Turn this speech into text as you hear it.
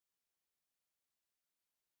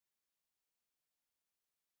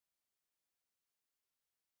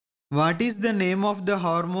What is the name of the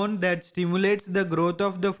hormone that stimulates the growth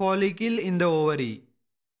of the follicle in the ovary?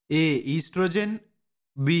 A. Estrogen,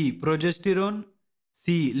 B. Progesterone,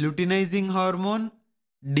 C. Luteinizing hormone,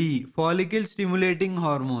 D. Follicle stimulating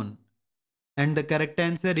hormone. And the correct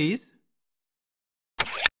answer is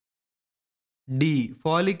D.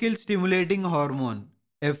 Follicle stimulating hormone,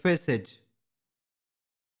 FSH.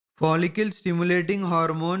 Follicle stimulating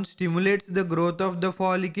hormone stimulates the growth of the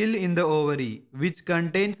follicle in the ovary, which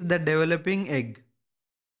contains the developing egg.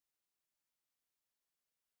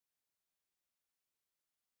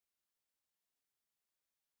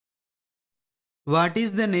 What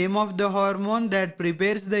is the name of the hormone that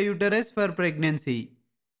prepares the uterus for pregnancy?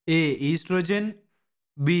 A. Estrogen,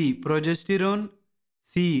 B. Progesterone,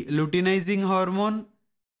 C. Luteinizing hormone,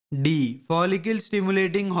 D. Follicle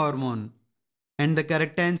stimulating hormone. And the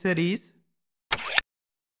correct answer is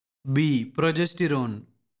B. Progesterone.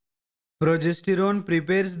 Progesterone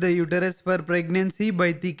prepares the uterus for pregnancy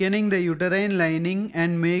by thickening the uterine lining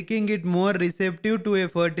and making it more receptive to a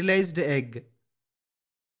fertilized egg.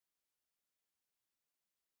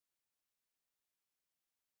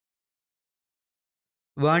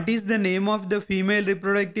 What is the name of the female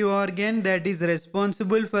reproductive organ that is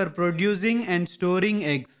responsible for producing and storing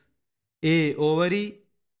eggs? A. Ovary,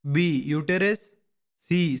 B. Uterus,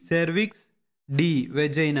 C. Cervix, D.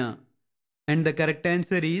 Vagina. And the correct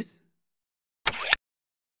answer is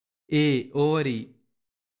A. Ovary.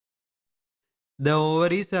 The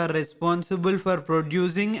ovaries are responsible for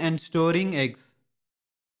producing and storing eggs.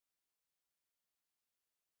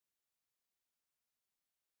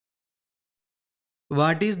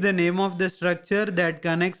 What is the name of the structure that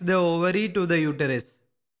connects the ovary to the uterus?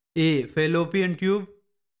 A. Fallopian tube,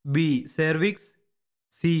 B. Cervix,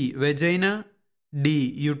 C. Vagina,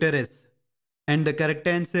 D. Uterus. And the correct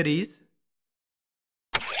answer is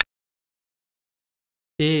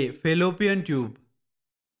A. Fallopian tube.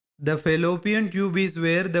 The fallopian tube is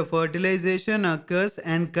where the fertilization occurs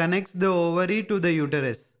and connects the ovary to the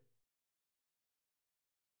uterus.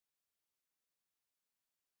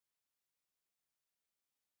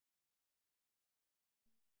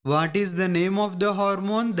 What is the name of the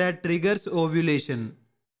hormone that triggers ovulation?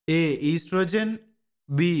 A. Estrogen,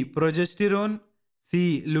 B. Progesterone,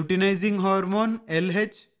 C. Luteinizing hormone,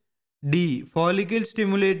 LH, D. Follicle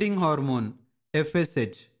stimulating hormone,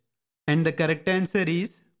 FSH. And the correct answer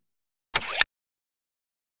is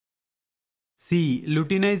C.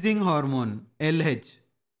 Luteinizing hormone, LH.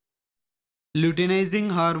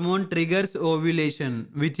 Luteinizing hormone triggers ovulation,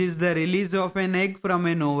 which is the release of an egg from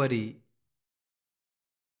an ovary.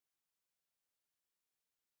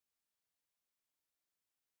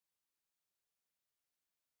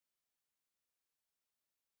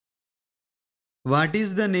 What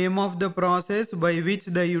is the name of the process by which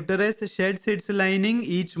the uterus sheds its lining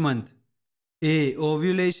each month? A.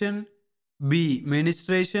 Ovulation, B.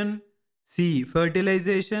 Menstruation, C.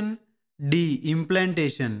 Fertilization, D.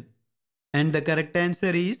 Implantation. And the correct answer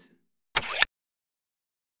is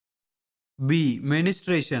B.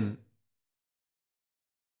 Menstruation.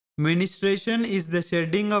 Menstruation is the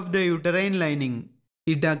shedding of the uterine lining.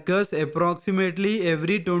 It occurs approximately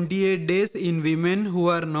every 28 days in women who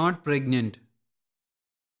are not pregnant.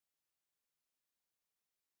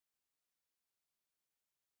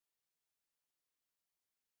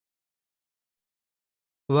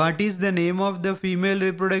 What is the name of the female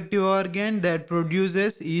reproductive organ that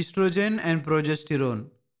produces estrogen and progesterone?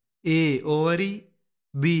 A. Ovary,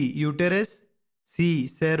 B. Uterus, C.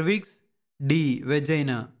 Cervix, D.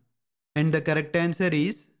 Vagina. And the correct answer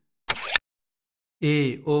is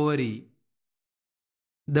A. Ovary.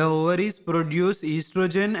 The ovaries produce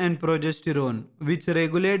estrogen and progesterone, which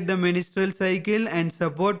regulate the menstrual cycle and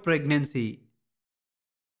support pregnancy.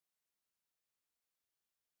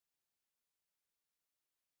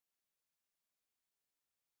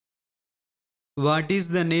 What is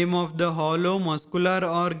the name of the hollow muscular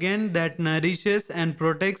organ that nourishes and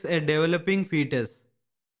protects a developing fetus?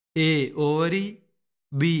 A. Ovary,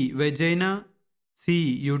 B. Vagina,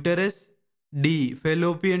 C. Uterus, D.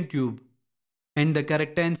 Fallopian tube. And the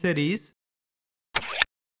correct answer is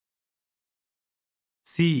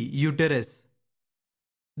C. Uterus.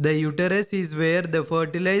 The uterus is where the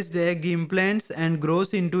fertilized egg implants and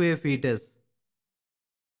grows into a fetus.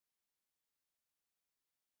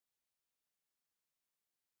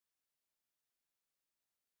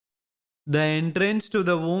 The entrance to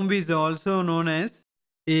the womb is also known as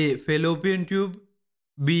A. Fallopian tube,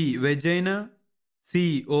 B. Vagina,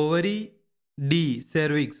 C. Ovary, D.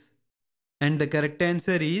 Cervix. And the correct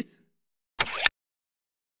answer is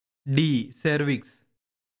D. Cervix.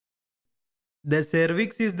 The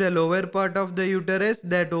cervix is the lower part of the uterus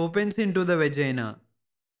that opens into the vagina.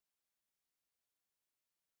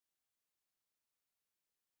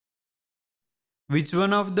 Which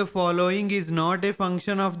one of the following is not a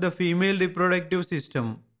function of the female reproductive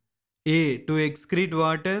system? A. To excrete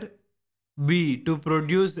water. B. To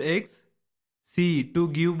produce eggs. C. To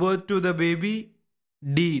give birth to the baby.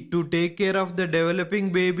 D. To take care of the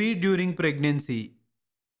developing baby during pregnancy.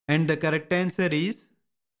 And the correct answer is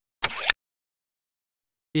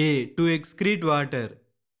A. To excrete water.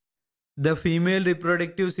 The female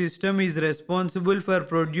reproductive system is responsible for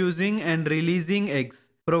producing and releasing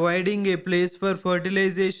eggs, providing a place for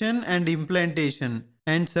fertilization and implantation,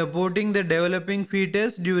 and supporting the developing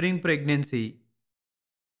fetus during pregnancy.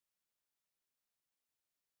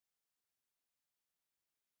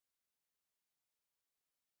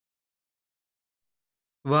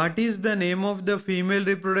 What is the name of the female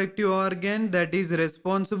reproductive organ that is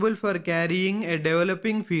responsible for carrying a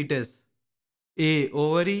developing fetus? A.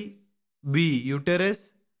 Ovary. B.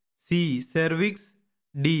 Uterus. C. Cervix.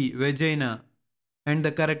 D. Vagina. And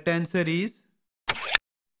the correct answer is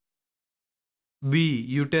B.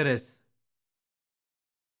 Uterus.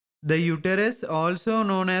 The uterus, also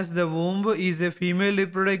known as the womb, is a female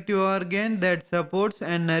reproductive organ that supports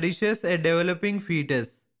and nourishes a developing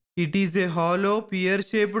fetus. It is a hollow,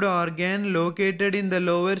 pear-shaped organ located in the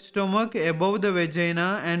lower stomach above the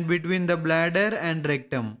vagina and between the bladder and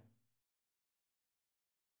rectum.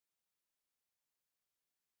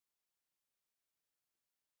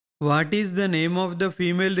 What is the name of the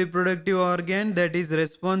female reproductive organ that is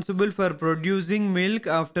responsible for producing milk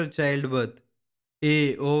after childbirth?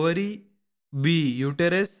 A. Ovary. B.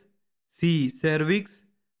 Uterus. C. Cervix.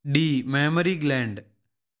 D. Mammary gland.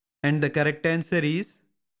 And the correct answer is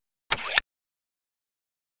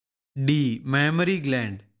D. Mammary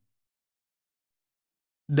gland.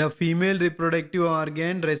 The female reproductive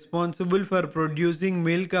organ responsible for producing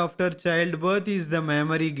milk after childbirth is the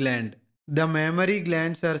mammary gland. The mammary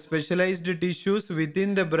glands are specialized tissues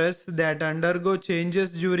within the breast that undergo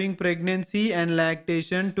changes during pregnancy and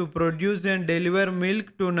lactation to produce and deliver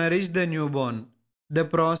milk to nourish the newborn. The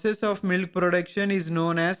process of milk production is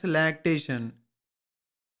known as lactation.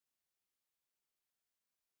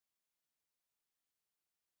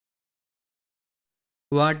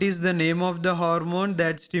 What is the name of the hormone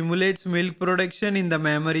that stimulates milk production in the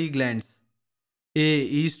mammary glands?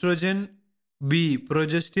 A. Estrogen. B.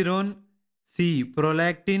 Progesterone. C.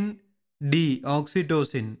 Prolactin. D.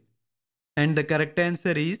 Oxytocin. And the correct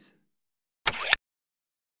answer is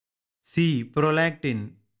C.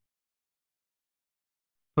 Prolactin.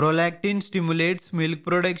 Prolactin stimulates milk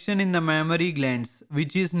production in the mammary glands,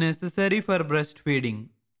 which is necessary for breastfeeding.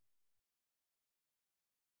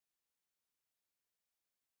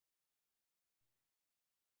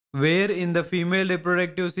 Where in the female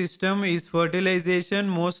reproductive system is fertilization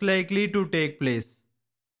most likely to take place?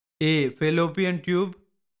 A. Fallopian tube.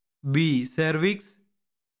 B. Cervix.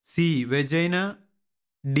 C. Vagina.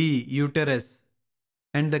 D. Uterus.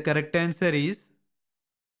 And the correct answer is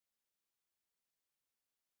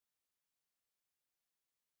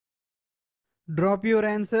Drop your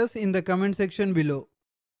answers in the comment section below.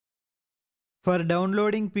 For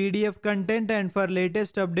downloading PDF content and for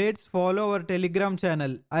latest updates, follow our Telegram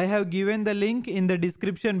channel. I have given the link in the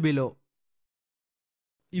description below.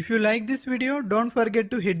 If you like this video, don't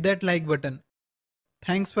forget to hit that like button.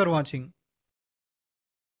 Thanks for watching.